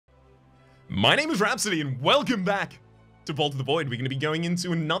My name is Rhapsody, and welcome back to Vault of the Void. We're going to be going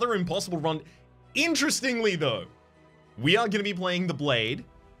into another impossible run. Interestingly, though, we are going to be playing the Blade.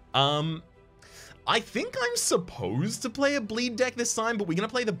 I think I'm supposed to play a Bleed deck this time, but we're going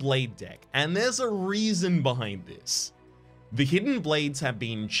to play the Blade deck. And there's a reason behind this. The hidden blades have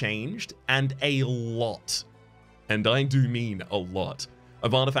been changed, and a lot, and I do mean a lot,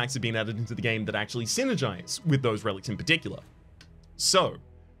 of artifacts have been added into the game that actually synergize with those relics in particular. So,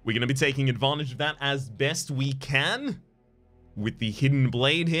 we're going to be taking advantage of that as best we can with the hidden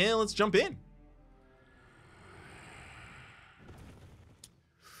blade here. Let's jump in.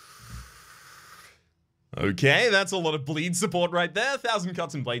 Okay, that's a lot of bleed support right there. 1,000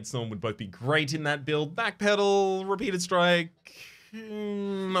 Cuts and Blade Storm would both be great in that build. Backpedal, Repeated Strike,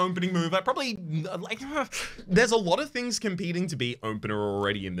 opening move. I probably, there's a lot of things competing to be opener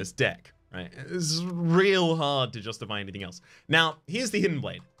already in this deck, right? It's real hard to justify anything else. Now, here's the hidden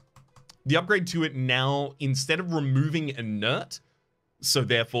blade. The upgrade to it now, instead of removing inert, so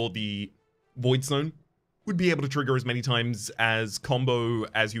therefore the Void Stone would be able to trigger as many times as combo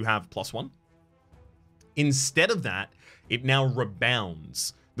as you have +1. Instead of that, it now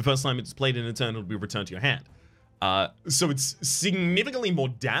rebounds. The first time it's played in a turn, it'll be returned to your hand. So it's significantly more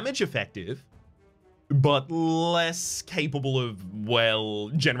damage effective, but less capable of, well,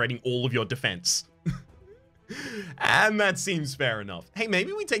 generating all of your defense. And that seems fair enough. Hey,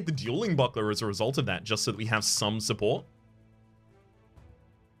 maybe we take the Dueling Buckler as a result of that, just so that we have some support.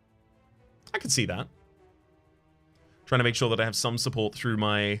 I could see that. Trying to make sure that I have some support through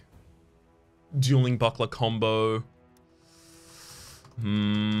my Dueling Buckler combo.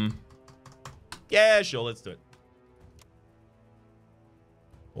 Yeah, sure, let's do it.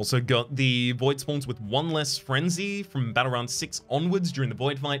 Also got the Void Spawns with 1 less Frenzy from Battle Round 6 onwards during the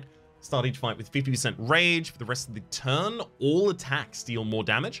Void fight. Start each fight with 50% Rage. For the rest of the turn, all attacks deal more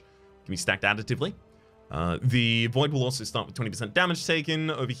damage. Can be stacked additively. The Void will also start with 20% damage taken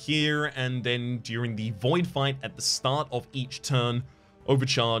over here, and then during the Void fight at the start of each turn,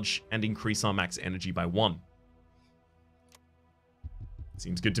 overcharge and increase our max energy by 1.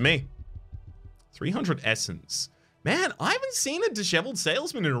 Seems good to me. 300 Essence. Man, I haven't seen a Disheveled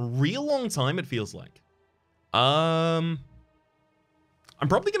Salesman in a real long time, it feels like. I'm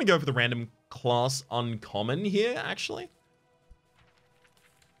probably going to go for the random class uncommon here, actually.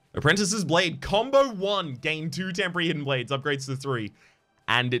 Apprentice's Blade, combo 1, gain 2 temporary hidden blades, upgrades to 3,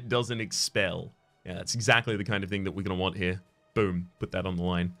 and it doesn't expel. Yeah, that's exactly the kind of thing that we're going to want here. Boom, put that on the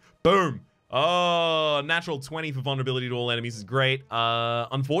line. Boom. Oh, natural 20 for vulnerability to all enemies is great.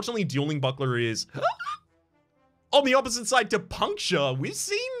 Unfortunately, Dueling Buckler is on the opposite side to Puncture. We've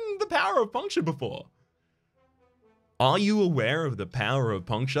seen the power of Puncture before. Are you aware of the power of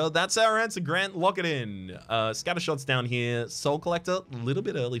Puncture? That's our answer, Grant. Lock it in. Scatter Shots down here. Soul Collector, a little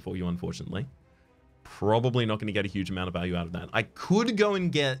bit early for you, unfortunately. Probably not going to get a huge amount of value out of that. I could go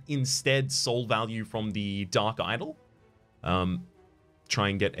and get, instead, soul value from the Dark Idol. Try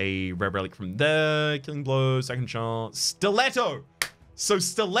and get a Red Relic from there. Killing Blow, Second Chance. Stiletto! So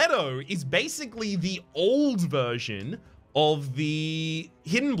Stiletto is basically the old version of the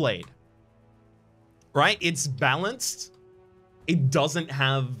Hidden Blade. Right? It's balanced. It doesn't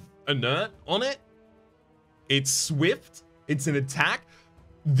have inert on it. It's swift. It's an attack.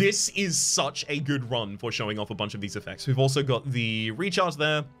 This is such a good run for showing off a bunch of these effects. We've also got the recharge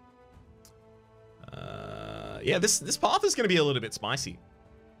there. Yeah, this path is going to be a little bit spicy.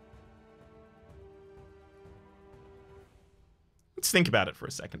 Let's think about it for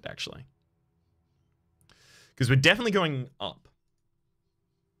a second, actually. Because we're definitely going up.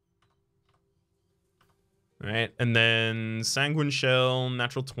 Right, and then Sanguine Shell,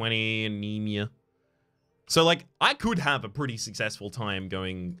 Natural 20, Anemia. So, like, I could have a pretty successful time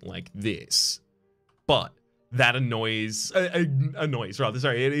going like this, but that it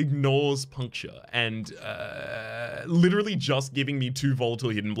ignores Puncture, and literally just giving me 2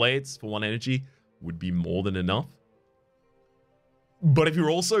 Volatile Hidden Blades for 1 energy would be more than enough. But if you're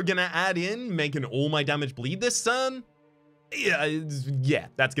also gonna add in making all my damage bleed this turn, yeah,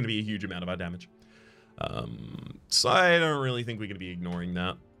 that's gonna be a huge amount of our damage. So I don't really think we're going to be ignoring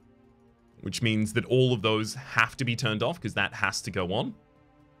that. Which means that all of those have to be turned off, because that has to go on.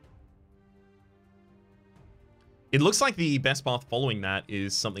 It looks like the best path following that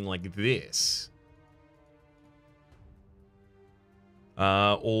is something like this.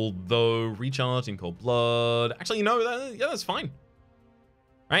 Although recharge in Cold Blood... Actually, you know, yeah, that's fine.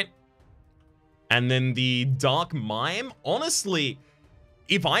 Right? And then the Dark Mime, honestly...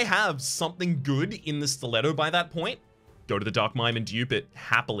 If I have something good in the Stiletto by that point, go to the Dark Mime and dupe it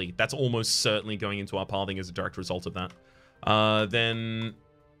happily. That's almost certainly going into our pathing as a direct result of that. Then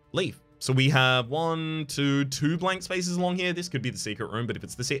leave. So we have two blank spaces along here. This could be the secret room, but if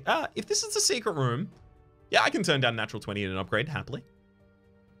it's the if this is the secret room, yeah, I can turn down natural 20 and an upgrade happily.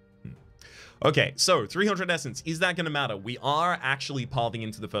 Okay, so 300 essence. Is that going to matter? We are actually pathing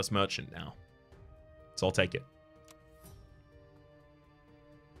into the first merchant now. So I'll take it.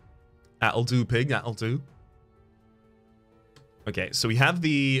 That'll do, pig. That'll do. Okay, so we have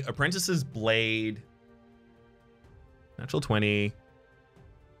the Apprentice's Blade. Natural 20.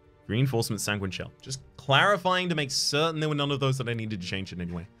 Reinforcement Sanguine Shell. Just clarifying to make certain there were none of those that I needed to change in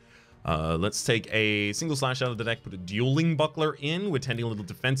any way. Let's take a single slash out of the deck, put a dueling buckler in. We're tending a little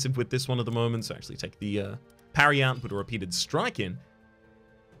defensive with this one at the moment, so actually take the parry out and put a repeated strike in.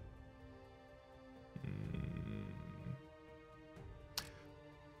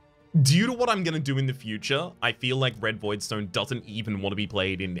 Due to what I'm going to do in the future, I feel like Red Voidstone doesn't even want to be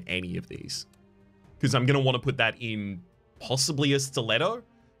played in any of these. Because I'm going to want to put that in possibly a Stiletto.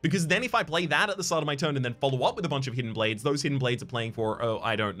 Because then if I play that at the start of my turn and then follow up with a bunch of Hidden Blades, those Hidden Blades are playing for, oh,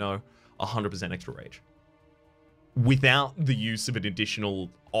 I don't know, 100% extra rage. Without the use of an additional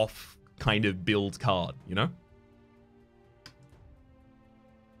off kind of build card, you know?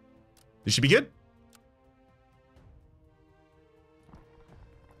 This should be good.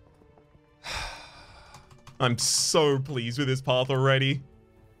 I'm so pleased with this path already.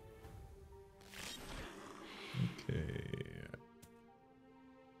 Okay.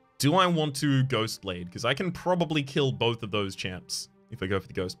 Do I want to Ghost Blade? Because I can probably kill both of those champs if I go for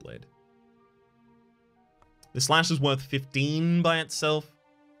the Ghost Blade. The slash is worth 15 by itself.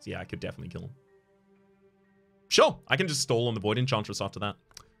 So yeah, I could definitely kill him. Sure, I can just stall on the Void Enchantress after that.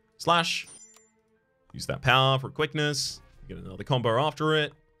 Slash. Use that power for quickness. Get another combo after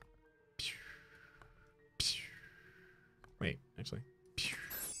it. Wait, actually.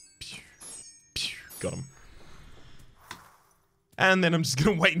 Got him. And then I'm just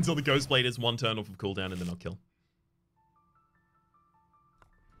going to wait until the Ghost Blade is one turn off of cooldown, and then I'll kill.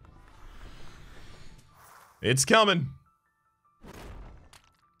 It's coming.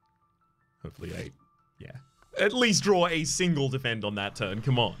 Hopefully yeah. At least draw a single defend on that turn.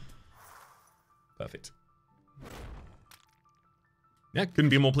 Come on. Perfect. Yeah, couldn't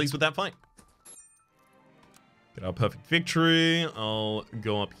be more pleased with that fight. Get our perfect victory. I'll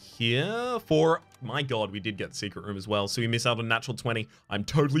go up here for... My god, we did get the secret room as well, so we miss out on natural 20. I'm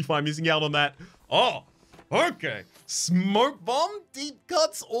totally fine missing out on that. Oh, okay. Smoke Bomb, Deep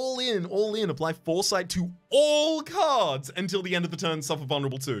Cuts, all in, all in. Apply Foresight to all cards until the end of the turn, suffer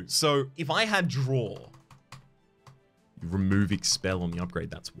vulnerable too. So if I had draw, you remove Expel on the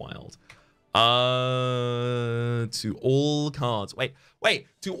upgrade, that's wild. To all cards. Wait,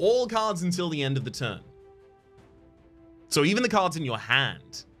 to all cards until the end of the turn. So even the cards in your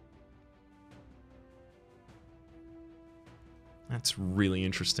hand. That's really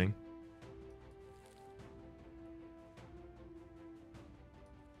interesting.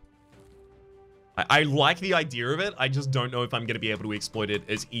 I like the idea of it. I just don't know if I'm going to be able to exploit it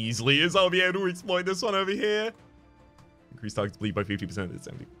as easily as I'll be able to exploit this one over here. Increase target's bleed by 50%. It's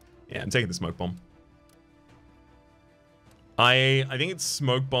empty. Yeah, I'm taking the Smoke Bomb. I think it's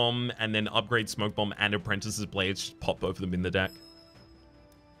Smoke Bomb and then upgrade Smoke Bomb and Apprentice's Blades. Just pop both of them in the deck.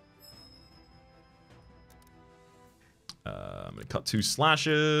 I'm going to cut 2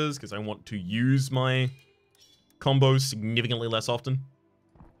 slashes because I want to use my combos significantly less often.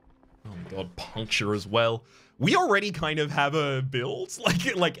 Oh my god, Puncture as well. We already kind of have a build,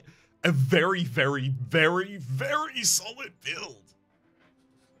 like a very, very, very, very solid build.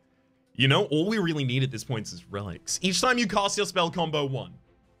 You know, all we really need at this point is relics. Each time you cast your spell, combo 1.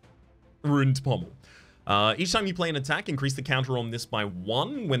 Ruined Pommel. Each time you play an attack, increase the counter on this by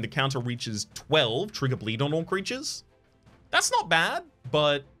 1. When the counter reaches 12, trigger bleed on all creatures. That's not bad,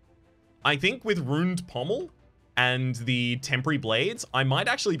 but I think with Ruined Pommel and the Temporary Blades, I might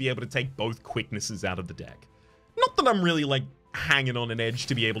actually be able to take both quicknesses out of the deck. Not that I'm really, like, hanging on an edge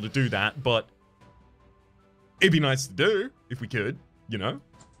to be able to do that, but it'd be nice to do if we could, you know?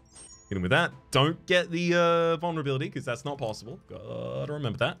 Hit him with that. Don't get the vulnerability, because that's not possible. Gotta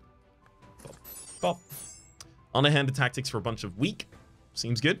remember that. Pop. Pop. Underhanded tactics for a bunch of weak.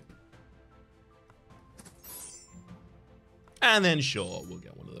 Seems good. And then, sure, we'll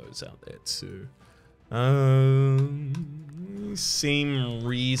get one of those out there, too. Seem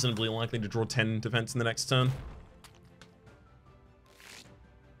reasonably likely to draw 10 defense in the next turn.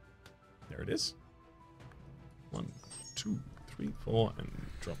 There it is. 1, 2, 3, 4, and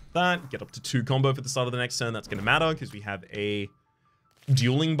drop that. Get up to 2 combo for the start of the next turn. That's going to matter because we have a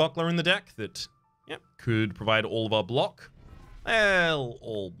dueling buckler in the deck that, yeah, could provide all of our block. Well,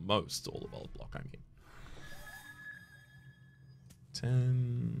 almost all of our block, I mean.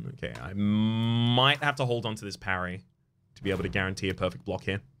 10. Okay, I might have to hold on to this parry to be able to guarantee a perfect block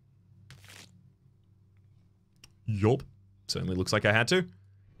here. Yup. Certainly looks like I had to.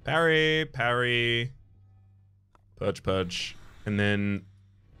 Parry, parry. Purge, purge. And then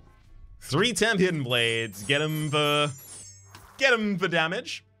 3 temp hidden blades. Get him for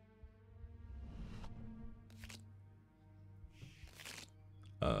damage.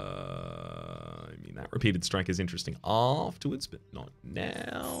 I mean, that repeated strike is interesting afterwards, but not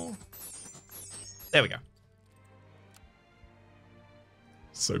now. There we go.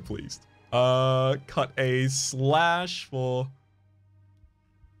 So pleased. Cut a slash for...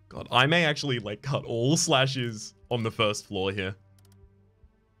 God, I may actually, like, cut all slashes on the first floor here.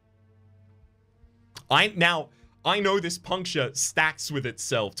 I know this puncture stacks with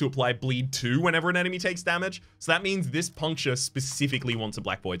itself to apply bleed 2 whenever an enemy takes damage. So that means this puncture specifically wants a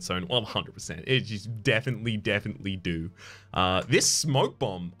Black Void Stone. Well, 100%. It just definitely do. This smoke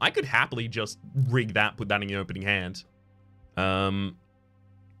bomb, I could happily just rig that, put that in the opening hand. I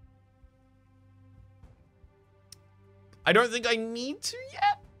don't think I need to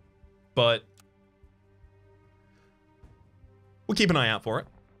yet, but we'll keep an eye out for it.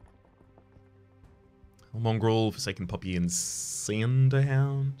 Mongrel, Forsaken Puppy, and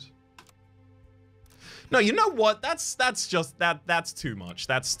Sanderhound. No, you know what? That's just that's too much.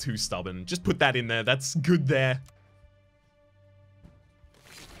 That's too stubborn. Just put that in there. That's good there.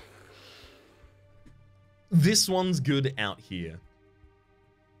 This one's good out here.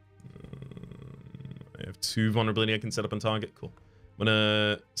 I have 2 vulnerability I can set up on target. Cool. I'm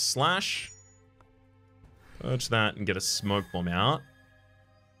gonna slash, purge that, and get a smoke bomb out.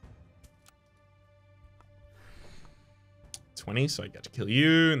 20, so I get to kill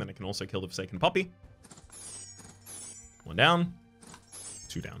you, and then I can also kill the Forsaken Puppy. 1 down,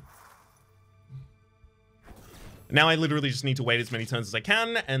 2 down. Now I literally just need to wait as many turns as I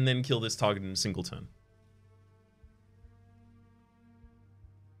can, and then kill this target in a single turn.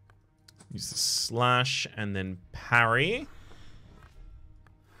 Use the slash, and then parry.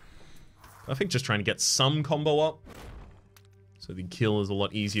 Perfect, just trying to get some combo up. So the kill is a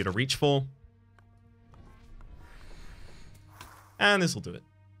lot easier to reach for. And this will do it.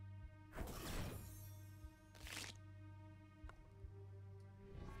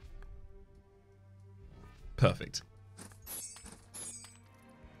 Perfect.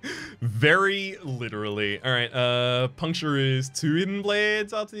 Very literally. All right, puncture is 2 hidden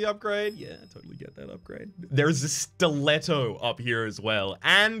blades after the upgrade. Yeah, totally get that upgrade. There's a stiletto up here as well.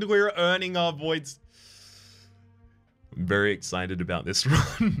 And we're earning our voids. I'm very excited about this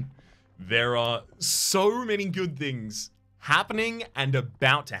run. There are so many good things happening and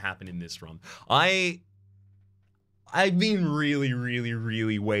about to happen in this run. I've been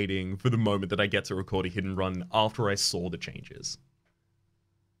really waiting for the moment that I get to record a hidden run after I saw the changes.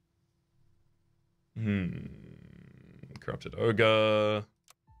 Corrupted Ogre.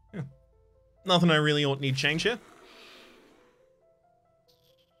 Yeah. Nothing I really need change here.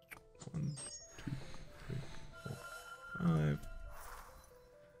 1, 2, 3,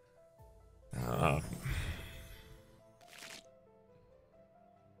 4, 5.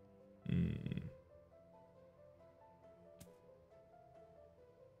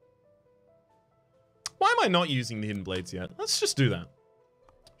 Why am I not using the hidden blades yet? Let's just do that.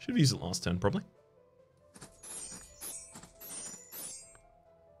 Should have used it last turn, probably.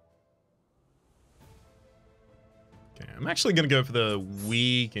 Okay, I'm actually going to go for the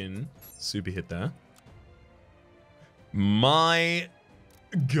weaken super hit there. My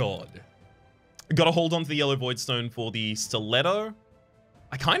God. I got to hold on to the yellow void stone for the stiletto.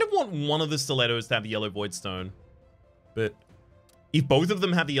 I kind of want one of the stilettos to have the yellow void stone, but if both of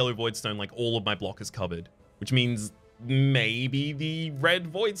them have the yellow void stone, like, all of my block is covered, which means maybe the red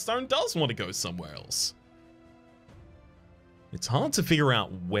void stone does want to go somewhere else. It's hard to figure out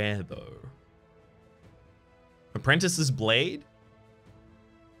where, though. Apprentice's Blade?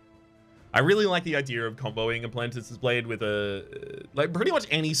 I really like the idea of comboing Apprentice's Blade with like, pretty much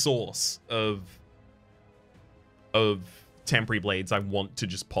any source of temporary blades I want to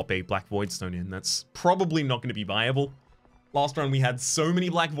just pop a Black Void Stone in. That's probably not going to be viable. Last run, we had so many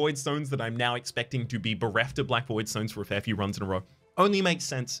Black Void Stones that I'm now expecting to be bereft of Black Void Stones for a fair few runs in a row. Only makes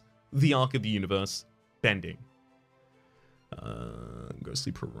sense. The arc of the universe. Bending.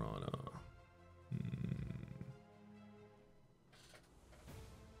 Ghostly Piranha.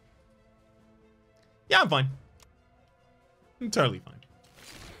 Yeah, I'm fine. I'm totally fine.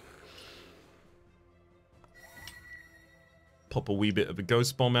 Pop a wee bit of a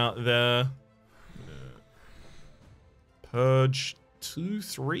Ghost Bomb out there. Purge 2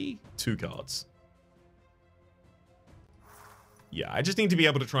 cards. Yeah, I just need to be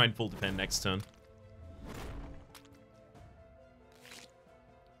able to try and full defend next turn.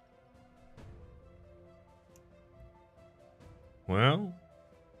 Well.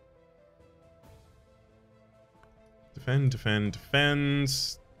 Defend, defend,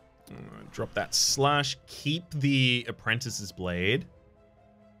 defend. Drop that slash. Keep the Apprentice's Blade.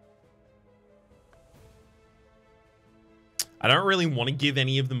 I don't really want to give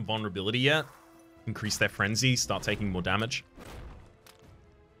any of them vulnerability yet. Increase their frenzy, start taking more damage.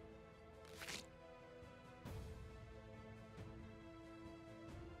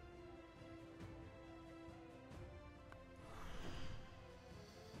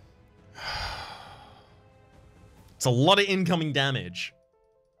 It's a lot of incoming damage.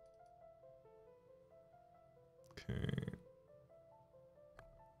 Okay.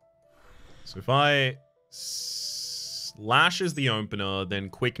 So if I slash as the opener, then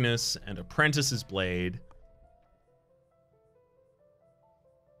quickness and Apprentice's Blade.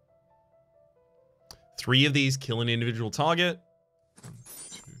 Three of these kill an individual target. 1,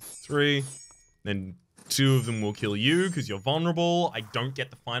 2, 3. Then 2 of them will kill you because you're vulnerable. I don't get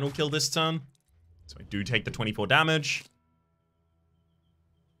the final kill this turn. So I do take the 24 damage.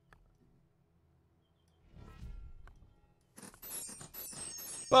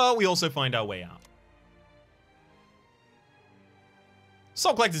 But we also find our way out.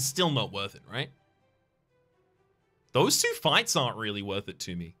 Soul Collect is still not worth it, right? Those 2 fights aren't really worth it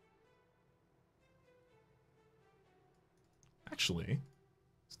to me. Actually,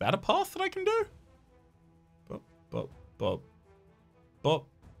 is that a path that I can do? Bop, bop, bop, bop,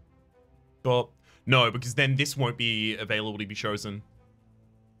 bop. No, because then this won't be available to be chosen.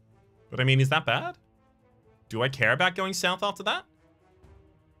 But I mean, is that bad? Do I care about going south after that?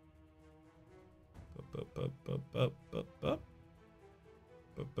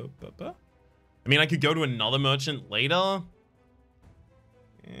 I mean, I could go to another merchant later.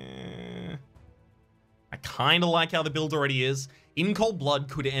 I kind of like how the build already is. In Cold Blood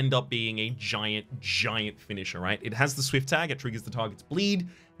could end up being a giant finisher, right? It has the Swift tag, it triggers the target's bleed,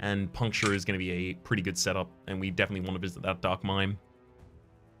 and Puncture is going to be a pretty good setup, and we definitely want to visit that Dark Mine.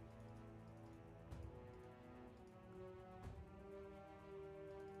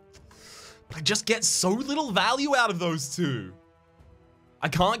 But I just get so little value out of those 2. I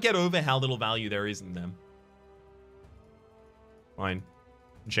can't get over how little value there is in them. Fine.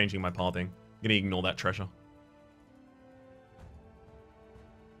 I'm changing my pathing. I'm gonna ignore that treasure.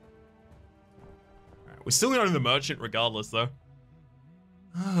 Alright, we're still going to the merchant regardless, though.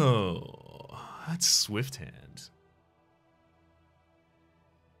 Oh, that's Swift Hand.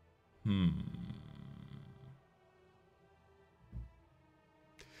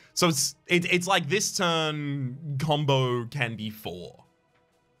 So it's like this turn combo can be 4.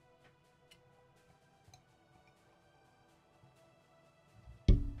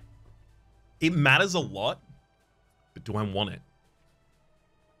 It matters a lot, but do I want it?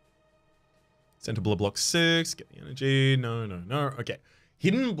 Center block 6, get the energy. No. Okay.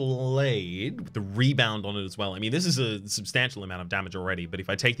 Hidden Blade with the rebound on it as well. I mean, this is a substantial amount of damage already, but if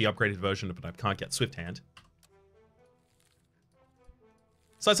I take the upgraded version of it, I can't get Swift Hand.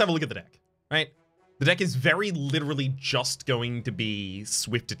 So let's have a look at the deck, right? The deck is very literally just going to be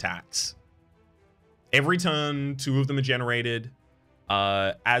Swift attacks. Every turn, 2 of them are generated.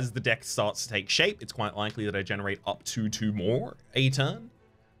 As the deck starts to take shape, it's quite likely that I generate up to 2 more a turn.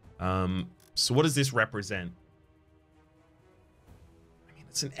 So what does this represent? I mean,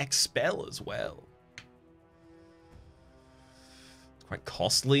 it's an X spell as well. It's quite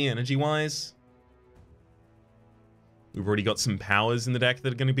costly energy-wise. We've already got some powers in the deck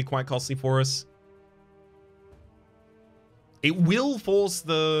that are going to be quite costly for us. It will force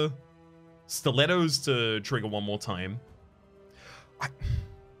the stilettos to trigger 1 more time.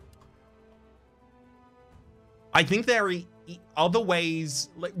 I think there are other ways,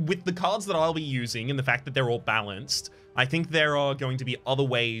 like with the cards that I'll be using and the fact that they're all balanced, I think there are going to be other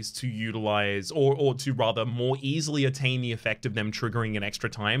ways to utilize or to rather more easily attain the effect of them triggering an extra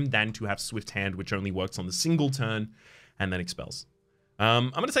time than to have Swift Hand, which only works on the single turn and then expels. I'm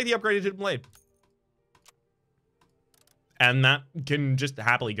going to take the upgraded Hidden Blade. And that can just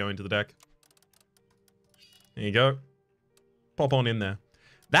happily go into the deck. There you go. Pop on in there.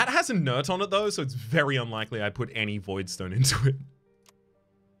 That has a Nert on it, though, so it's very unlikely I put any Voidstone into it.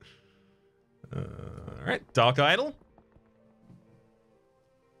 Alright, Dark Idol.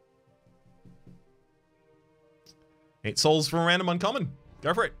 Eight souls for a random uncommon.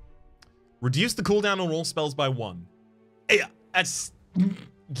 Go for it. Reduce the cooldown on all spells by 1. Yeah, that's...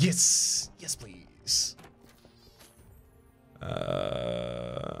 Yes. Yes, please.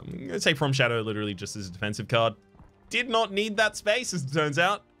 I'm going to take From Shadow literally just as a defensive card. did not need that space, as it turns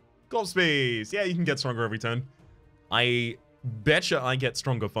out. Corpse piece. Yeah, you can get stronger every turn. I betcha I get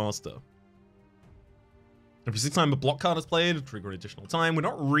stronger faster. Every 6 times a block card is played, trigger an additional time. We're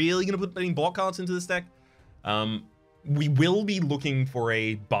not really going to put any block cards into this deck. We will be looking for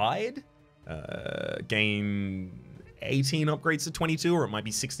a Bide. Gain 18 upgrades to 22, or it might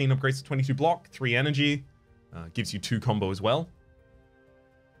be 16 upgrades to 22 block, 3 energy. Gives you 2 combo as well.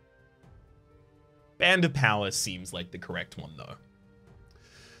 Band of Power seems like the correct one, though.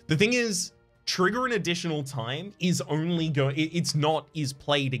 The thing is, trigger an additional time is only it's not is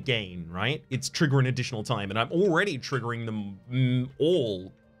played again, right? It's trigger an additional time, and I'm already triggering them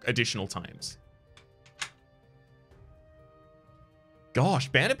all additional times. Gosh,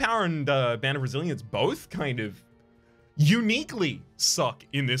 Band of Power and Band of Resilience both kind of uniquely suck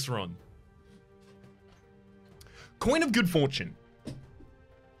in this run. Coin of Good Fortune.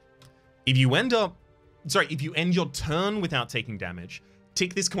 If you end your turn without taking damage,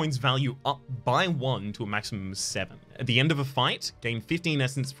 tick this coin's value up by 1 to a maximum of 7. At the end of a fight, gain 15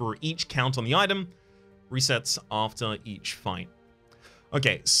 essence for each count on the item. Resets after each fight.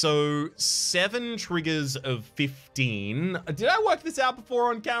 Okay, so 7 triggers of 15. Did I work this out before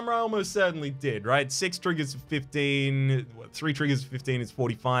on camera? I almost certainly did, right? 6 triggers of 15. 3 triggers of 15 is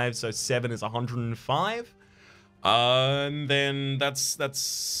 45, so 7 is 105. And then that's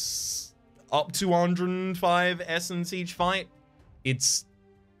up to 105 essence each fight. It's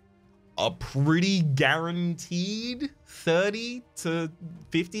a pretty guaranteed 30 to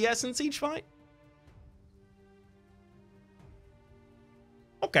 50 essence each fight.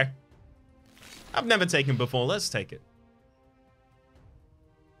 Okay. I've never taken before. Let's take it.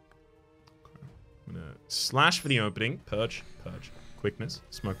 I'm gonna slash for the opening. Purge. Quickness.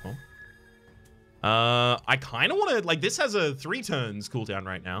 Smoke bomb. I kind of want to, like, this has a 3 turns cooldown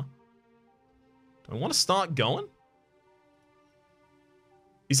right now. Do I want to start going?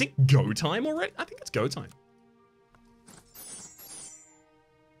 Is it go time already? I think it's go time.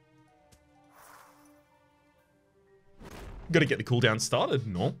 Gotta get the cooldown started.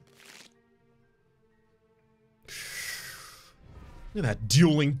 No. Look at that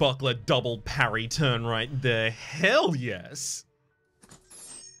dueling buckler double parry turn right there. Hell yes.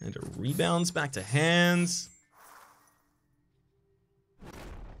 And it rebounds back to hands.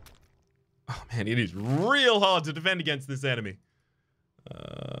 Oh man, it is real hard to defend against this enemy.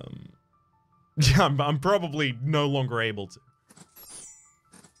 Yeah, I'm probably no longer able to.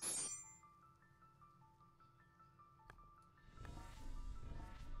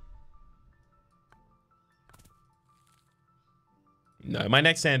 No, my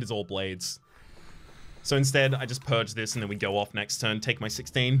next hand is all blades. So instead, I just purge this and then we go off next turn, take my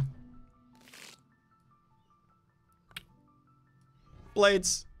 16.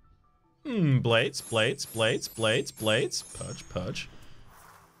 Blades. Blades. Purge.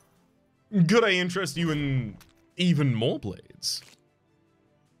 Could I interest you in even more blades?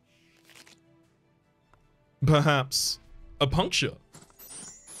 Perhaps a puncture?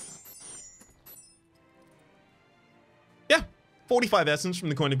 Yeah, 45 essence from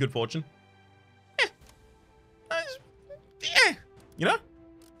the Coin of Good Fortune. Yeah, you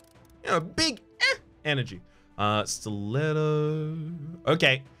know, big energy. Stiletto.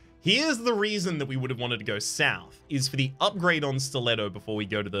 Okay. Here's the reason that we would have wanted to go south, is for the upgrade on Stiletto before we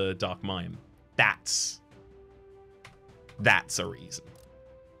go to the Dark Mime. That's a reason.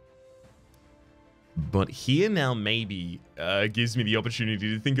 But here now maybe gives me the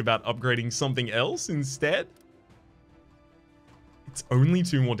opportunity to think about upgrading something else instead. It's only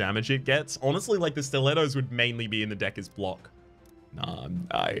 2 more damage it gets. Honestly, like, the Stilettos would mainly be in the deck as block. Nah,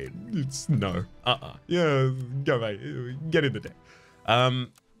 it's no. Yeah, go back. Get in the deck.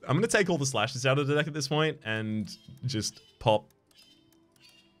 I'm going to take all the slashes out of the deck at this point and just pop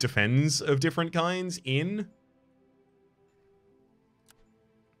defends of different kinds in.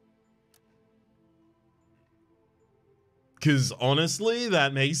 Because honestly,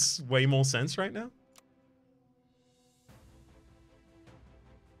 that makes way more sense right now.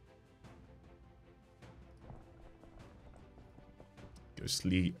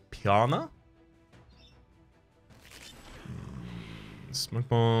 Ghostly Piana. Smoke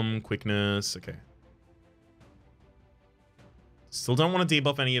bomb, quickness, okay. Still don't want to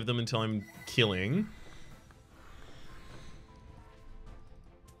debuff any of them until I'm killing.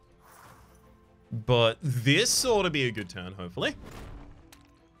 But this ought to be a good turn, hopefully.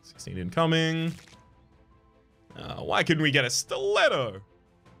 16 incoming. Why couldn't we get a Stiletto?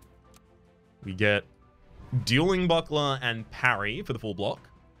 We get Dueling Buckler and Parry for the full block.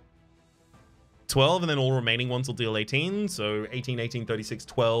 12, and then all remaining ones will deal 18. So 18, 18, 36,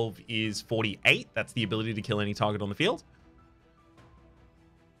 12 is 48. That's the ability to kill any target on the field.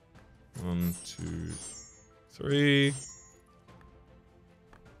 1, 2, 3.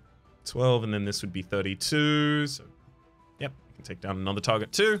 12, and then this would be 32. So, yep, we can take down another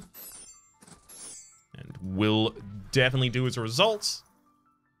target too. And will definitely do as a result.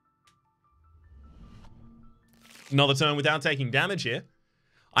 Another turn without taking damage here.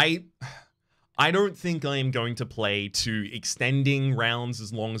 I don't think I am going to play to extending rounds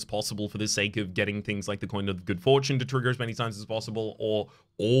as long as possible for the sake of getting things like the Coin of Good Fortune to trigger as many times as possible, or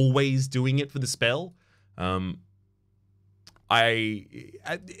always doing it for the spell.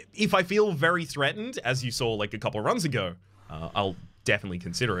 If I feel very threatened, as you saw like a couple of runs ago, I'll definitely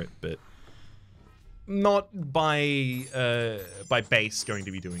consider it, but not by base going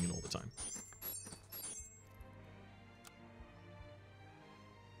to be doing it all the time.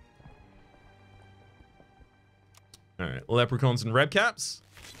 All right, leprechauns and red caps.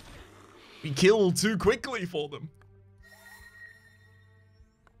 We kill too quickly for them.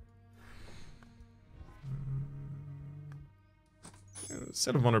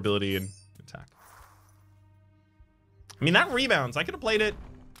 Set of vulnerability and attack. I mean, that rebounds. I could have played it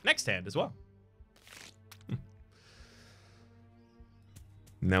next hand as well.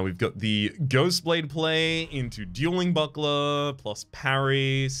 Now we've got the Ghostblade play into Dueling Buckler, plus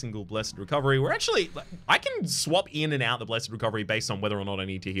parry, single Blessed Recovery. We're actually, I can swap in and out the Blessed Recovery based on whether or not I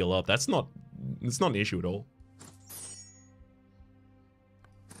need to heal up. It's not an issue at all.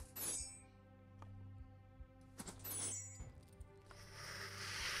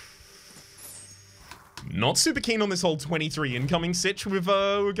 Not super keen on this whole 23 incoming sitch we've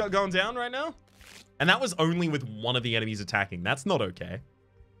got going down right now. And that was only with one of the enemies attacking. That's not okay.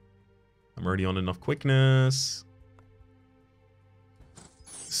 I'm already on enough quickness.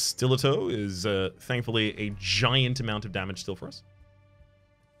 Stiletto is thankfully a giant amount of damage still for us.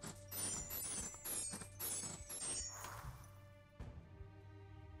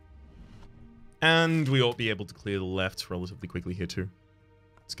 And we ought to be able to clear the left relatively quickly here too.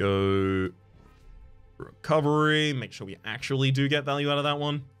 Let's go recovery. Make sure we actually do get value out of that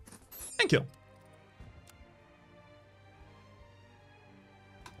one. And kill.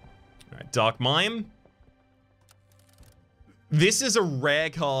 Alright, Dark Mime. This is a rare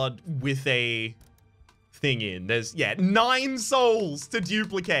card with a thing in. There's, yeah, 9 souls to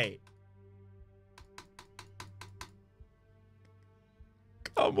duplicate.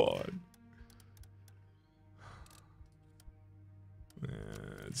 Come on.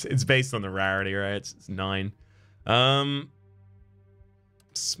 It's based on the rarity, right? It's 9.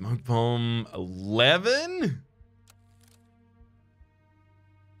 Smoke Bomb 11?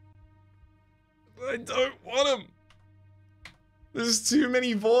 I don't want him. There's too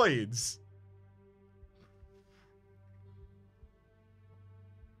many voids.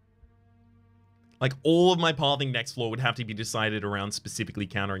 Like, all of my pathing next floor would have to be decided around specifically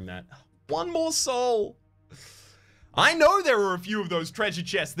countering that. One more soul. I know there were a few of those treasure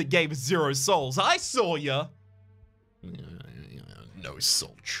chests that gave us 0 souls. I saw ya. No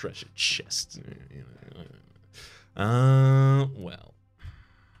soul treasure chest. Well.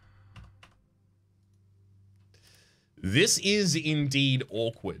 This is indeed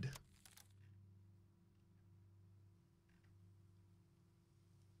awkward.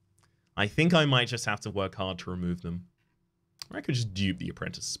 I think I might just have to work hard to remove them. Or I could just dupe the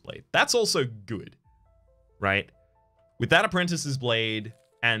Apprentice's Blade. That's also good, right? With that Apprentice's Blade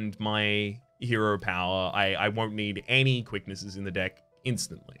and my hero power, I won't need any quicknesses in the deck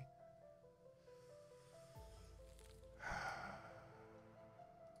instantly.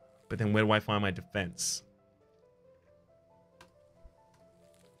 But then where do I find my defense?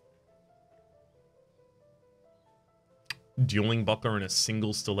 Dueling Buckler and a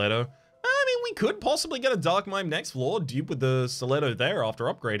single Stiletto. I mean, we could possibly get a Dark Mime next floor, dupe with the Stiletto there after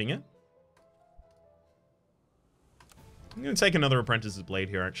upgrading it. I'm going to take another Apprentice's Blade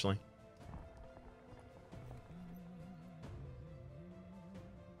here, actually.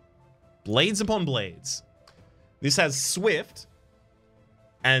 Blades upon Blades. This has Swift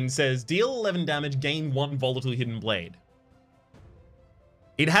and says deal 11 damage, gain 1 volatile hidden blade.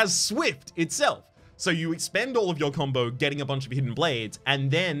 It has Swift itself. So you expend all of your combo getting a bunch of hidden blades,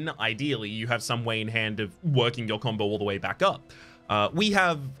 and then, ideally, you have some way in hand of working your combo all the way back up. We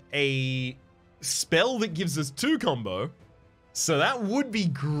have a spell that gives us 2 combo, so that would be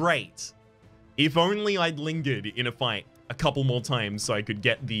great. If only I'd lingered in a fight a couple more times so I could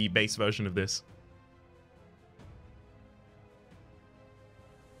get the base version of this.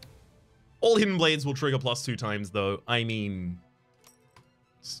 All hidden blades will trigger +2 times, though. I mean,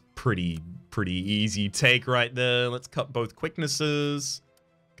 it's Pretty easy take right there. Let's cut both quicknesses.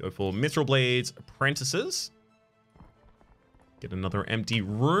 Go for Mithril Blades, Apprentices. Get another empty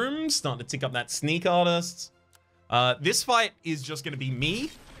room. Starting to tick up that Sneak Artists. This fight is just going to be me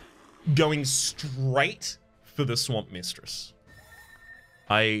going straight for the Swamp Mistress.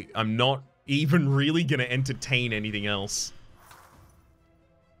 I'm not even really going to entertain anything else.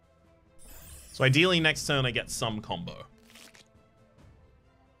 So ideally next turn I get some combo.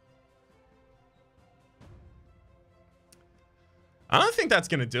 I don't think that's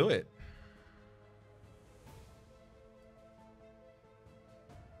going to do it.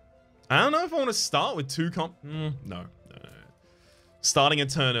 I don't know if I want to start with two no. Starting a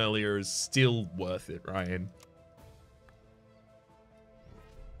turn earlier is still worth it, Ryan.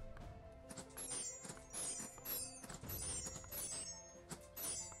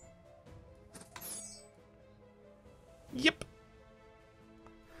 Yep.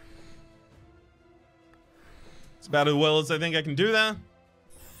 It's about as well as I think I can do there.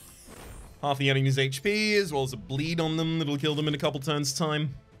 Half the enemy's HP, as well as a bleed on them that'll kill them in a couple turns'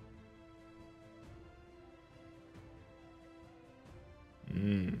 time.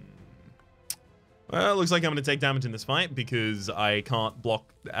 Well, it looks like I'm going to take damage in this fight because I can't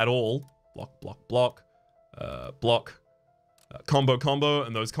block at all. Block. Combo,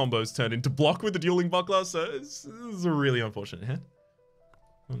 and those combos turn into block with the Dueling Buckler, so this is a really unfortunate hit.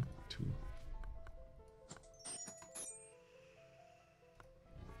 1, 2.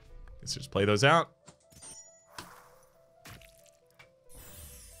 Let's just play those out.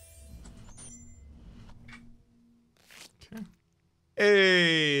 Okay.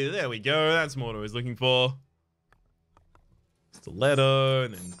 Hey, there we go. That's more what I was looking for. Stiletto,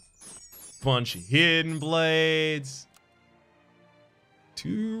 and then a bunch of Hidden Blades.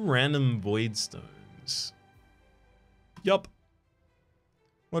 2 random Void Stones. Yup.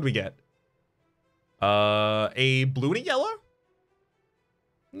 What do we get? A blue and a yellow?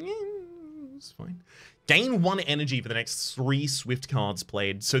 It's fine. Gain 1 energy for the next 3 Swift cards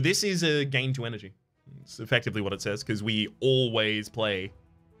played. So this is a gain 2 energy. It's effectively what it says, because we always play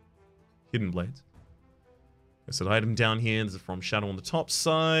Hidden Blades. There's an item down here. There's a From Shadow on the top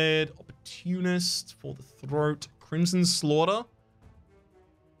side. Opportunist for the throat. Crimson Slaughter.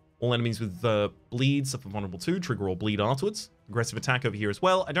 All enemies with bleed suffer vulnerable 2, trigger or bleed afterwards. Aggressive attack over here as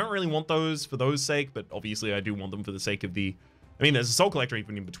well. I don't really want those for those sake, but obviously I do want them for the sake of the... I mean, there's a Soul Collector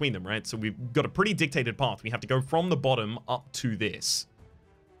even in between them, right? So we've got a pretty dictated path. We have to go from the bottom up to this.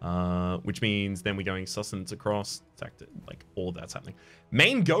 Which means then we're going sustenance across, tactic, like all of that's happening.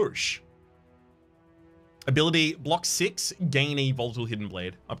 Main Gauche. Ability, block 6, gain a Volatile Hidden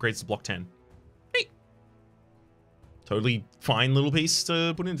Blade. Upgrades to block 10. Hey. Totally fine little piece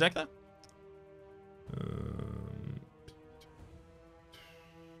to put in the deck there.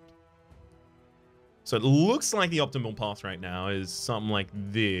 So it looks like the optimal path right now is something like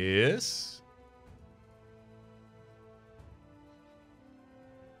this.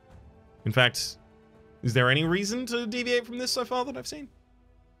 In fact, is there any reason to deviate from this so far that I've seen?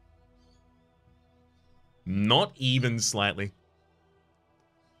 Not even slightly.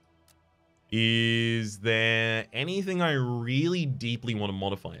 Is there anything I really deeply want to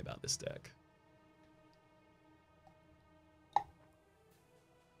modify about this deck?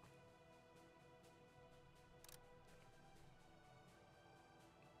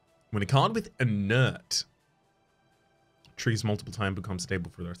 When a card with Inert triggers multiple times, becomes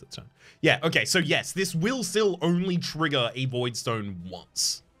stable for the rest of the turn. Yeah, okay, so yes, this will still only trigger a Void Stone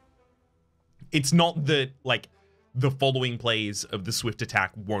once. It's not that, like, the following plays of the Swift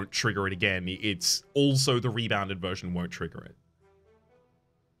Attack won't trigger it again. It's also the rebounded version won't trigger it.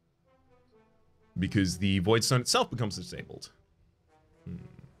 Because the Void Stone itself becomes disabled.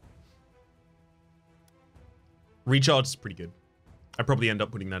 Recharge is pretty good. I probably end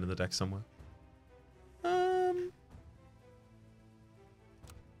up putting that in the deck somewhere.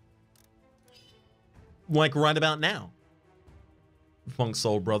 Like right about now. Funk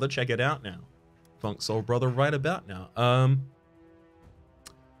Soul Brother, check it out now. Funk Soul Brother right about now. Now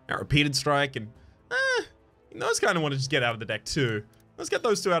Repeated Strike and those kind of want to just get out of the deck too. Let's get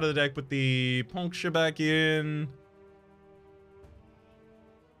those 2 out of the deck, put the Puncture back in.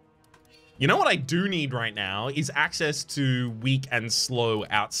 You know what I do need right now is access to weak and slow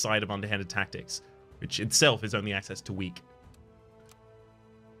outside of Underhanded Tactics, which itself is only access to weak.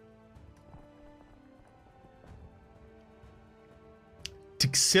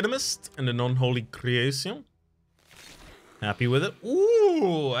 Taxidermist and a Non-Holy Creation. Happy with it.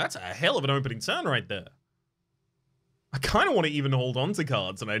 Ooh, that's a hell of an opening turn right there. I kind of want to even hold on to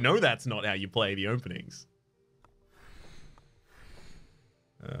cards, and I know that's not how you play the openings.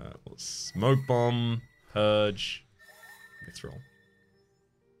 Smoke bomb, purge, mithril.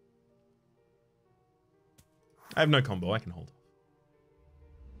 I have no combo. I can hold.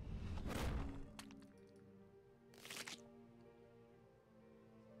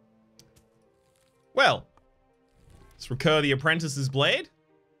 Well, let's recur the apprentice's blade.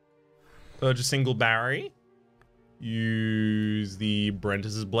 Purge a single Barry. Use the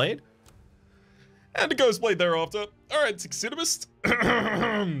apprentice's blade. And a ghost blade thereafter. Alright, Taxidermist.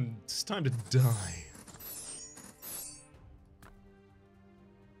 It's time to die.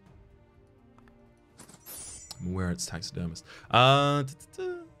 I'm aware it's Taxidermist.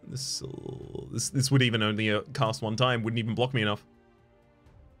 This would even only cast one time. Wouldn't even block me enough.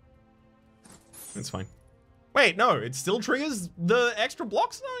 It's fine. Wait, no, it still triggers the extra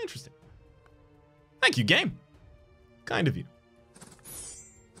blocks? Oh, interesting. Thank you, game. Kind of you.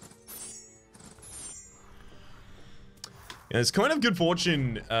 Yeah, it's kind of good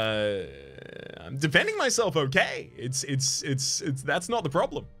fortune. I'm defending myself okay. It's that's not the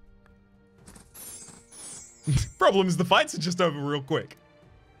problem. Problem is the fights are just over real quick.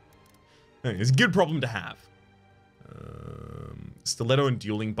 It's a good problem to have. Stiletto and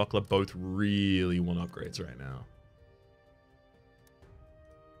Dueling Buckler both really want upgrades right now.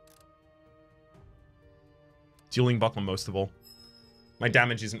 Dueling Buckler most of all. My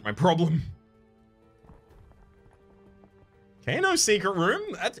damage isn't my problem. Okay, no secret room.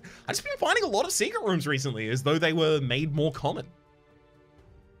 I've just been finding a lot of secret rooms recently as though they were made more common.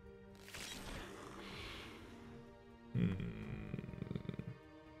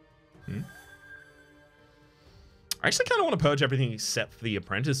 I actually kind of want to purge everything except for the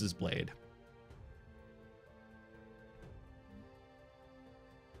apprentice's blade.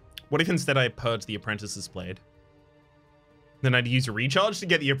 What if instead I purge the apprentice's blade? Then I'd use a recharge to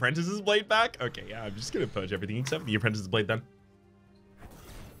get the apprentice's blade back? Okay, yeah, I'm just going to purge everything except for the apprentice's blade then.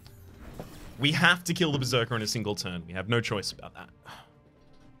 We have to kill the berserker in a single turn. We have no choice about that.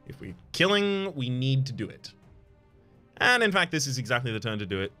 If we're killing, we need to do it. And in fact, this is exactly the turn to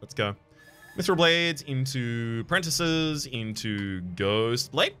do it. Let's go. Mithril Blades into Apprentices, into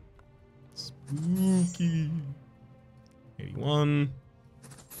Ghost Blade. Spooky. 81.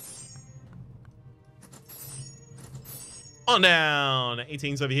 On down.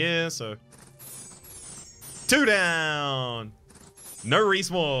 18's over here, so 2 down. No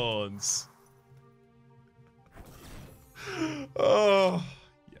respawns. Oh,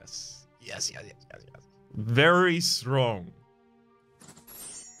 yes. Yes. Very strong.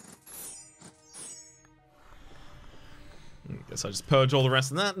 I guess I just purge all the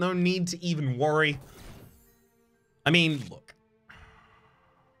rest of that. No need to even worry. I mean, look.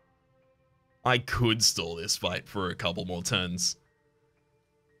 I could stall this fight for a couple more turns.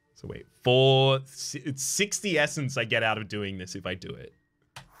 So wait, it's 60 essence I get out of doing this if I do it.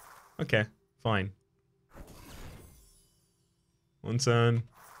 Okay, fine. 1 turn,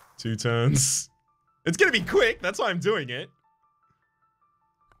 2 turns. It's gonna be quick, that's why I'm doing it.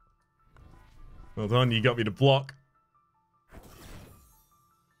 Well done, you got me to block.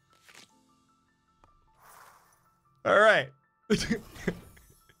 Alright.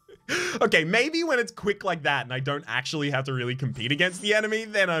 Okay, maybe when it's quick like that and I don't actually have to really compete against the enemy,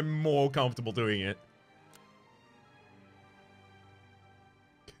 then I'm more comfortable doing it.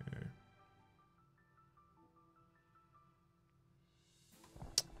 Okay.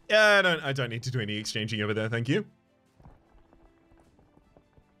 Yeah, I don't need to do any exchanging over there, thank you.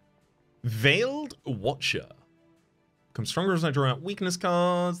 Veiled Watcher. Become stronger as I draw out weakness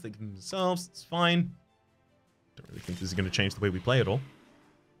cards. They give themselves, it's fine. Don't really think this is going to change the way we play at all.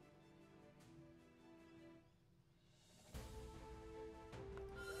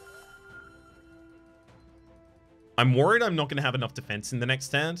 I'm worried I'm not going to have enough defense in the next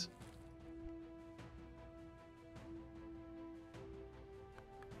stand.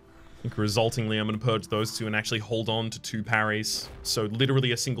 I think resultingly I'm going to purge those 2 and actually hold on to 2 parries. So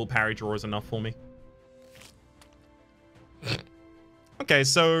literally a single parry draw is enough for me. Okay,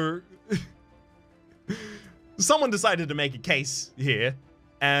 so someone decided to make a case here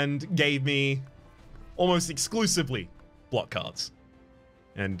and gave me almost exclusively block cards.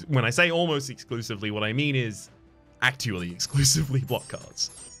 And when I say almost exclusively, what I mean is actually exclusively block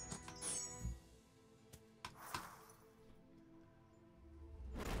cards.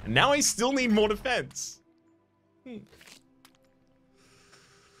 And now I still need more defense.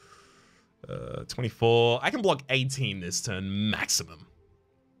 24. I can block 18 this turn maximum.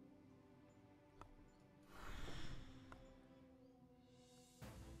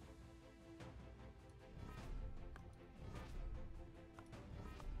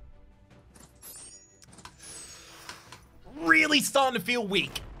 really starting to feel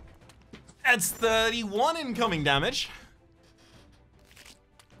weak. That's 31 incoming damage.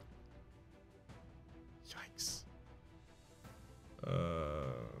 Yikes.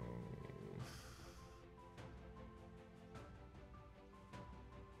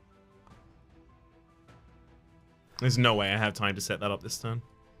 There's no way I have time to set that up this turn.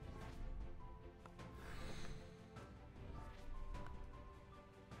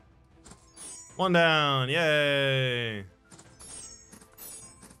 One down, yay!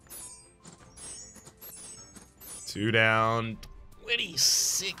 Two down,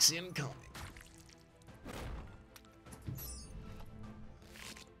 26 incoming.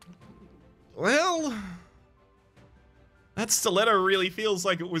 Well, that stiletto really feels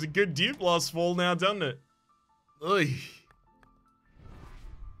like it was a good dupe last fall now, doesn't it? Oy.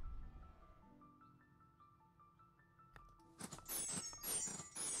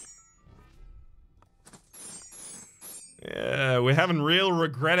 Yeah, we're having real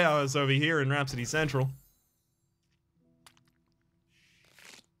regret hours over here in Rhapsody Central.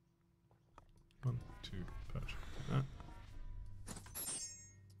 1, 2, patch. That.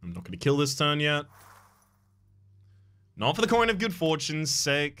 I'm not going to kill this turn yet. Not for the coin of good fortune's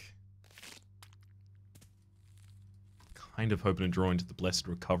sake. Kind of hoping to draw into the Blessed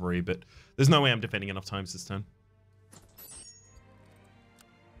Recovery, but there's no way I'm defending enough times this turn.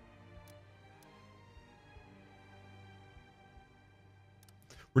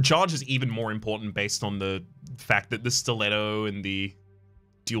 Recharge is even more important based on the fact that the Stiletto and the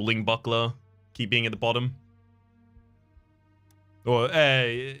Dueling Buckler keep being at the bottom. Or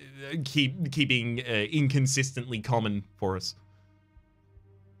keeping inconsistently common for us.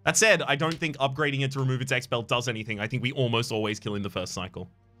 That said, I don't think upgrading it to remove its X-Spell does anything. I think we almost always kill in the first cycle.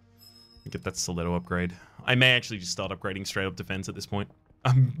 Get that Stiletto upgrade. I may actually just start upgrading straight up defense at this point.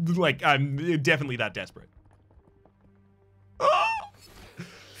 I'm definitely that desperate. Oh!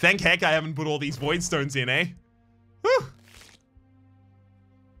 Thank heck I haven't put all these Void Stones in, eh? Whew.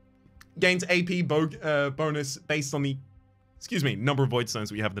 Gains AP bonus based on the, number of Void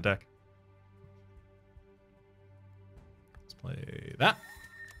Stones we have in the deck. Let's play that.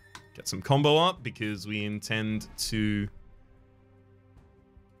 Get some combo up because we intend to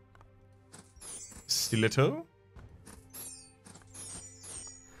Stiletto.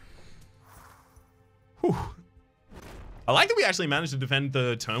 Whew. I like that we actually managed to defend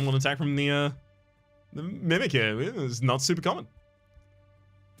the turn 1 attack from the Mimic here. It's not super common.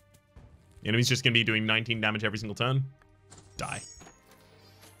 The enemy's just going to be doing 19 damage every single turn. Die.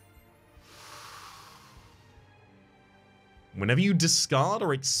 Whenever you discard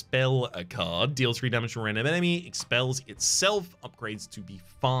or expel a card, deals 3 damage to a random enemy, expels itself, upgrades to be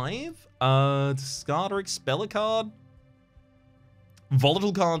 5. Discard or expel a card?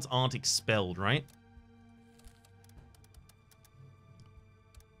 Volatile cards aren't expelled, right?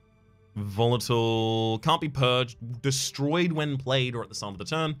 Volatile can't be purged, destroyed when played or at the start of the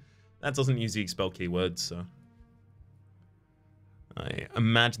turn. That doesn't use the expel keyword, so I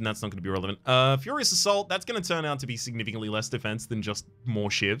imagine that's not going to be relevant. Furious Assault, that's going to turn out to be significantly less defense than just more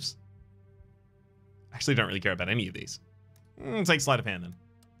shivs. Actually, don't really care about any of these. Take Sleight of Hand then.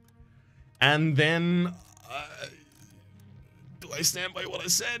 And then, do I stand by what I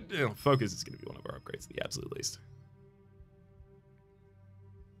said? Focus is going to be one of our upgrades, at the absolute least.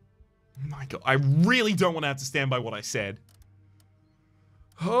 My God, I really don't want to have to stand by what I said.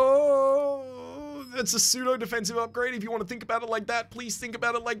 Oh, that's a pseudo-defensive upgrade. If you want to think about it like that, please think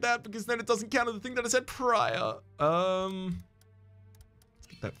about it like that, because then it doesn't counter the thing that I said prior. Let's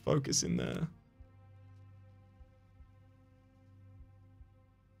get that focus in there.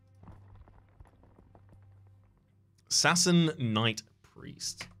 Assassin, Knight,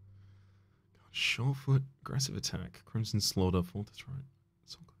 Priest. Surefoot, aggressive attack, Crimson Slaughter, Fortress Right.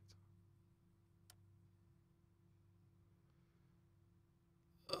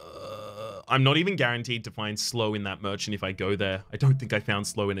 I'm not even guaranteed to find slow in that merchant if I go there. I don't think I found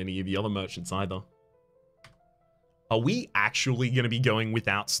slow in any of the other merchants either. Are we actually going to be going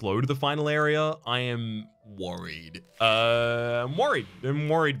without slow to the final area? I am worried. I'm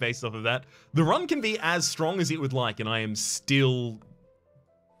worried based off of that. The run can be as strong as it would like, and I am still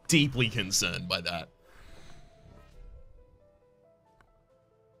deeply concerned by that.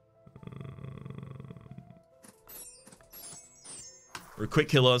 We're a quick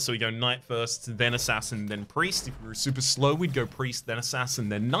killer, so we go Knight first, then Assassin, then Priest. If we were super slow, we'd go Priest, then Assassin,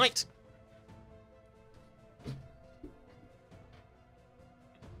 then Knight.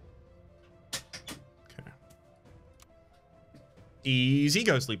 Okay. Easy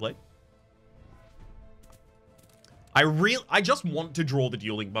Ghostly Blade. I just want to draw the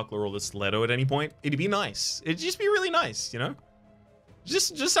Dueling Buckler or the Stiletto at any point. It'd be nice. It'd just be really nice, you know?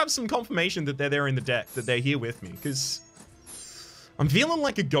 Just have some confirmation that they're there in the deck, that they're here with me, because I'm feeling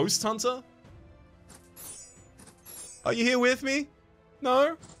like a Ghost Hunter. Are you here with me?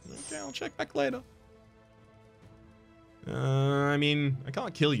 No? Okay, I'll check back later. I mean, I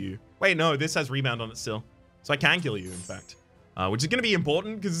can't kill you. Wait, no, this has rebound on it still. So I can kill you, in fact. Which is going to be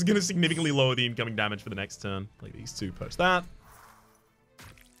important, because it's going to significantly lower the incoming damage for the next turn. Play these two, post that.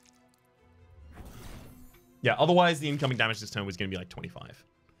 Yeah, otherwise the incoming damage this turn was going to be like 25.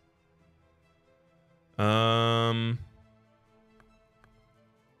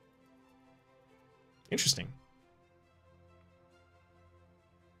 Interesting.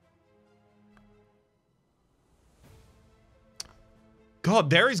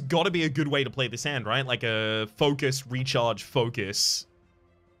 God, there has got to be a good way to play this hand, right? Like a focus, recharge, focus,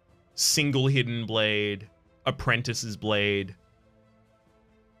 single hidden blade, apprentice's blade,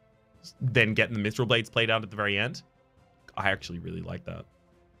 then getting the Mithril blades played out at the very end. I actually really like that.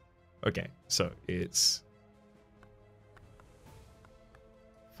 Okay, so it's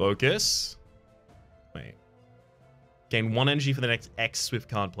focus. Wait. Gain 1 energy for the next X Swift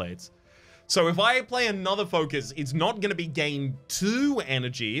card plates. So if I play another focus, it's not going to be gain 2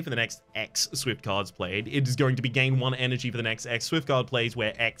 energy for the next X Swift cards played. It is going to be gain 1 energy for the next X Swift card plays,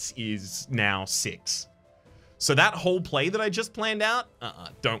 where X is now 6. So that whole play that I just planned out,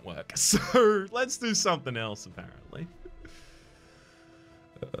 don't work. So let's do something else, apparently.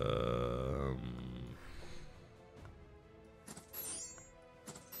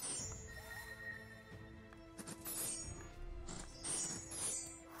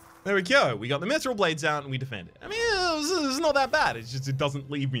 There we go. We got the Mithril Blades out and we defend it. I mean, it's not that bad. It's just it doesn't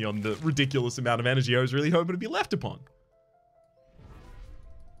leave me on the ridiculous amount of energy I was really hoping to be left upon.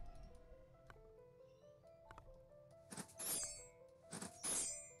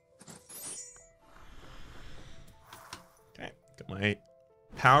 Okay, got my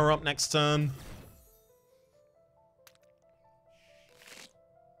power up next turn.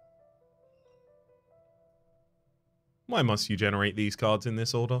 Why must you generate these cards in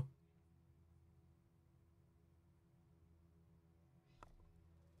this order?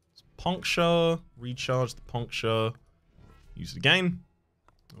 Puncture, recharge the puncture, use it again.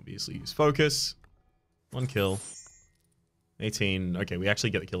 Obviously use focus. 1 kill. 18. Okay, we actually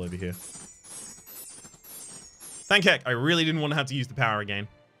get the kill over here. Thank heck, I really didn't want to have to use the power again.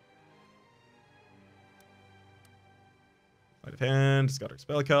 Sleight of hand, discard a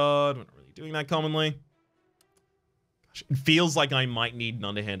spell card. We're not really doing that commonly. Gosh, it feels like I might need an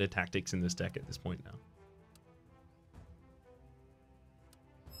underhanded tactics in this deck at this point now.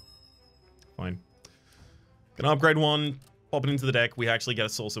 Fine. Gonna upgrade 1, pop it into the deck. We actually get a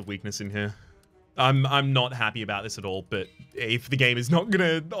source of weakness in here. I'm not happy about this at all, but if the game is not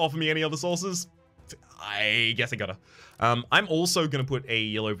gonna offer me any other sources, I guess I gotta. I'm also gonna put a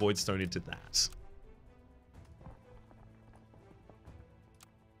yellow voidstone into that.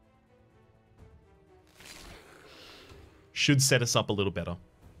 Should set us up a little better.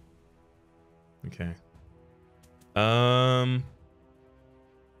 Okay.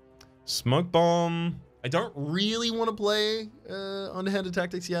 Smoke bomb. I don't really want to play underhanded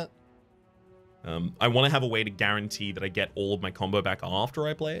tactics yet. I want to have a way to guarantee that I get all of my combo back after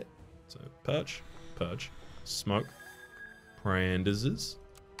I play it. So perch, purge, smoke, Brandizes,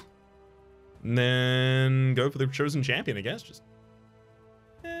 and then go for the chosen champion, I guess. Just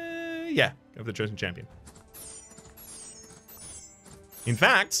yeah, go for the chosen champion. In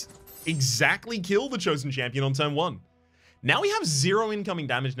fact, exactly kill the chosen champion on turn 1. Now we have 0 incoming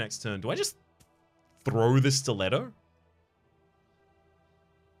damage next turn. Do I just throw the stiletto?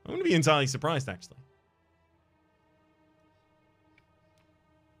 I'm going to be entirely surprised, actually.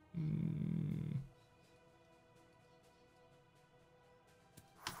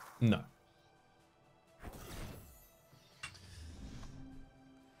 No.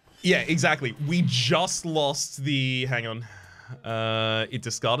 Yeah, exactly. We just lost the... Hang on. It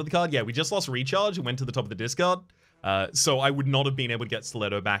discarded the card. Yeah, we just lost recharge. It went to the top of the discard. So I would not have been able to get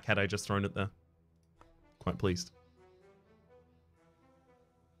Stiletto back had I just thrown it there. Quite pleased.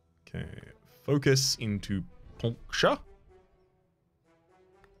 Okay. Focus into Puncture.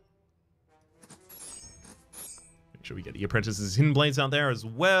 Make sure we get the Apprentice's Hidden Blades out there as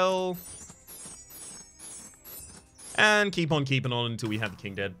well. And keep on keeping on until we have the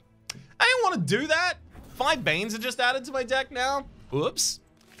King dead. I didn't want to do that. 5 Banes are just added to my deck now. Oops.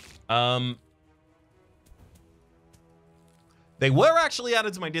 They were actually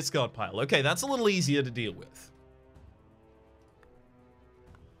added to my discard pile. Okay, that's a little easier to deal with.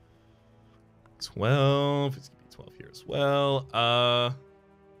 12. It's going to be 12 here as well.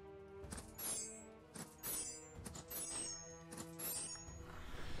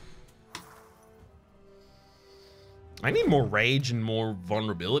 I need more rage and more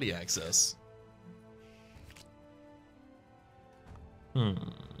vulnerability access.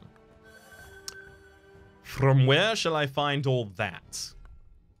 From where shall I find all that?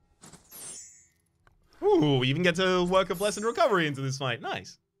 Ooh, we even get to work a blessed recovery into this fight.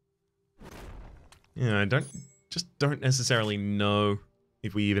 Nice. Yeah, I don't necessarily know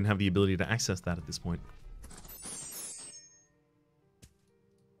if we even have the ability to access that at this point.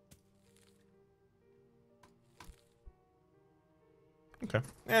 Okay.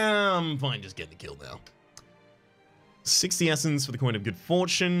 I'm fine just getting the kill now. 60 essence for the coin of good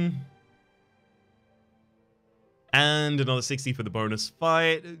fortune. And another 60 for the bonus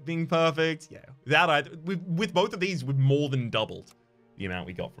fight being perfect. Yeah, with both of these, we've more than doubled the amount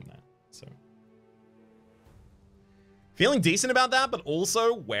we got from that. So feeling decent about that, but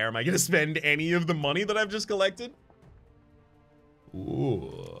also, where am I going to spend any of the money that I've just collected?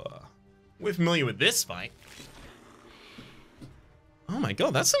 Ooh, we're familiar with this fight. Oh my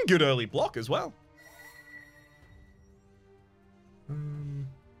god, that's some good early block as well.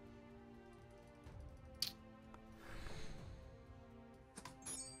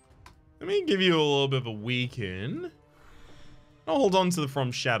 Let me give you a little bit of a weaken. I'll hold on to the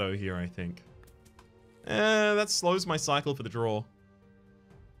From Shadow here, I think. That slows my cycle for the draw.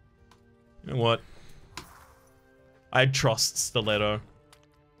 You know what? I trust Stiletto.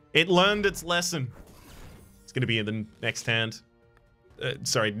 It learned its lesson. It's gonna be in the next hand.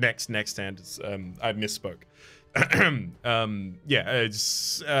 Sorry, next hand. I misspoke. Yeah,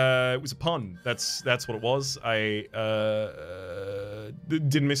 it was a pun. That's what it was. I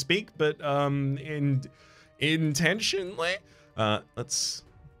didn't misspeak, but intentionally. Let's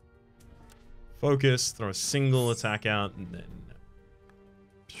focus, throw a single attack out, and then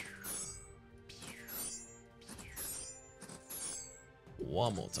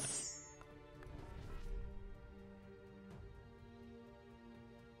one more time.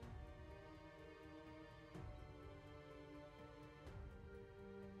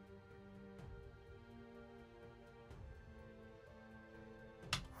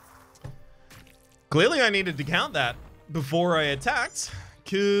 Clearly I needed to count that before I attacked,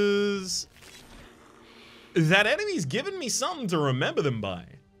 because that enemy's given me something to remember them by.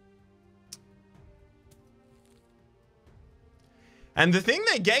 And the thing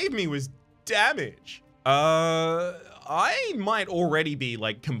they gave me was damage. I might already be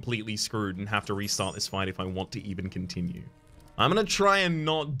like completely screwed and have to restart this fight if I want to even continue. I'm gonna try and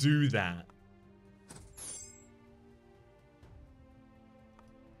not do that.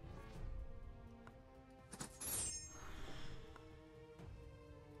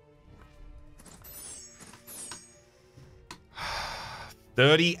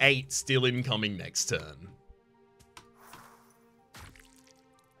 $38 still incoming next turn.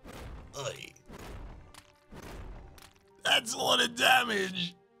 Oy. That's a lot of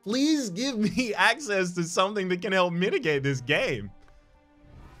damage. Please give me access to something that can help mitigate this game.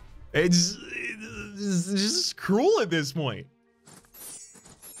 It's just cruel at this point.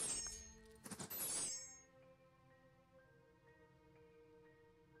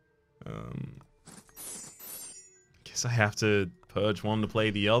 Guess I have to purge one to play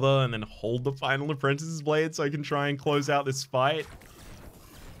the other and then hold the Final Apprentice's Blade so I can try and close out this fight.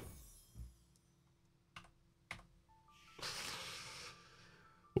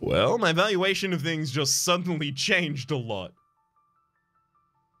 Well, my valuation of things just suddenly changed a lot.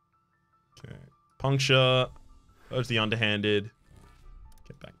 Okay, puncture, purge the underhanded,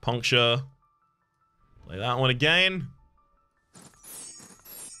 get back puncture, play that one again.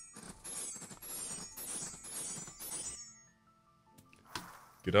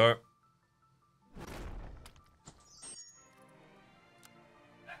 Good-o. Do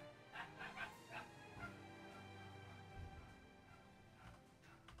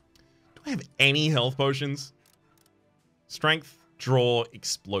I have any health potions? Strength, draw,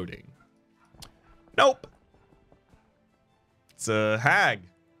 exploding. Nope. It's a hag.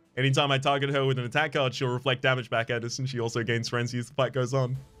 Anytime I target her with an attack card, she'll reflect damage back at us, and she also gains frenzy as the fight goes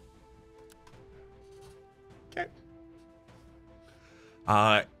on. Okay.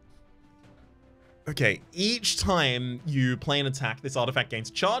 Okay, each time you play an attack, this artifact gains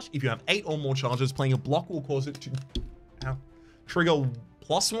a charge. If you have 8 or more charges, playing a block will cause it to trigger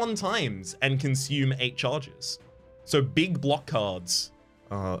 +1 times and consume 8 charges. So big block cards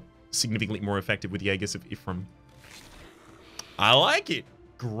are significantly more effective with the Aegis of Ifrim. I like it.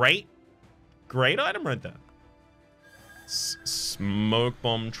 Great item right there. Smoke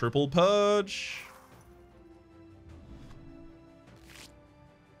Bomb Triple Purge.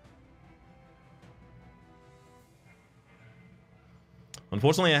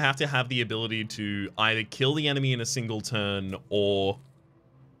 Unfortunately, I have to have the ability to either kill the enemy in a single turn or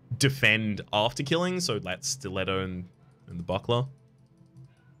defend after killing. So that's Stiletto and the Buckler.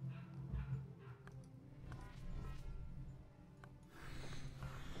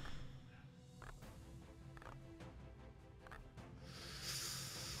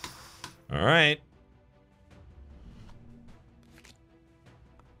 All right.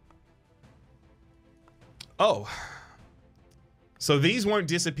 Oh. So these won't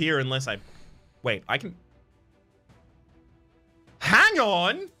disappear unless I... Wait, I can... Hang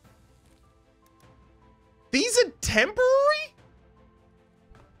on! These are temporary?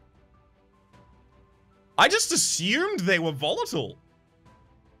 I just assumed they were volatile.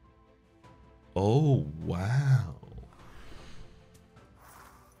 Oh, wow.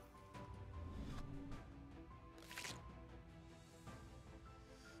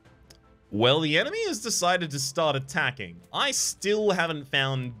 Well, the enemy has decided to start attacking. I still haven't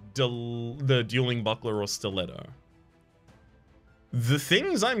found the Dueling Buckler or Stiletto. The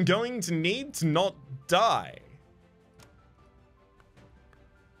things I'm going to need to not die.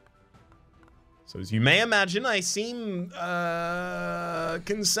 So as you may imagine, I seem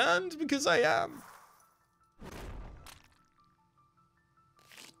concerned because I am.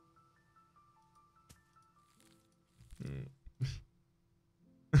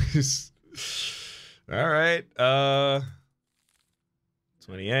 All right.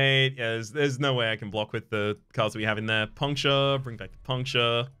 28. Yeah, there's no way I can block with the cards that we have in there. Puncture. Bring back the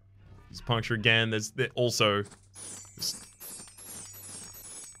puncture. Use puncture again. There's also just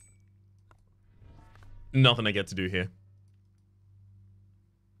nothing I get to do here.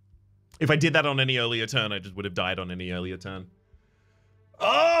 If I did that on any earlier turn, I just would have died on any earlier turn.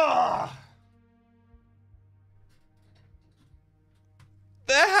 Ah!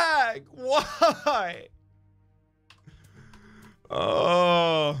 The heck? Why?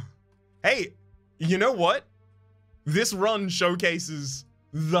 Oh. Hey, you know what? This run showcases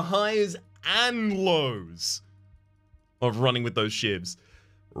the highs and lows of running with those shivs.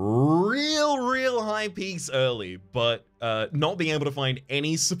 Real high peaks early, but not being able to find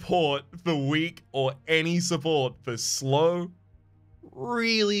any support for weak or any support for slow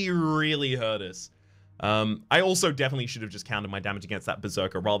really hurt us. I also definitely should have just counted my damage against that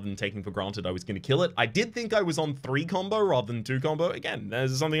Berserker rather than taking for granted I was going to kill it. I did think I was on 3 combo rather than 2 combo. Again,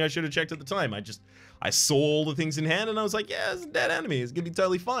 that's something I should have checked at the time. I saw all the things in hand and I was like, yeah, it's a dead enemy. It's going to be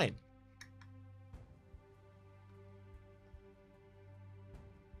totally fine.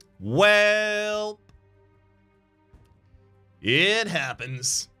 Well, it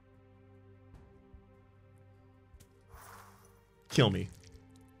happens. Kill me.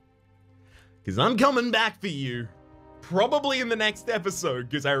 Because I'm coming back for you. Probably in the next episode,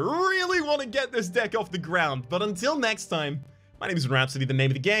 because I really want to get this deck off the ground. But until next time, my name is Rhapsody. The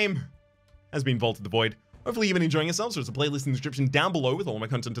name of the game has been Vault of the Void. Hopefully you've been enjoying yourselves. There's a playlist in the description down below with all my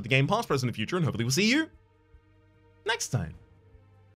content of the game, past, present, and future. And hopefully we'll see you next time.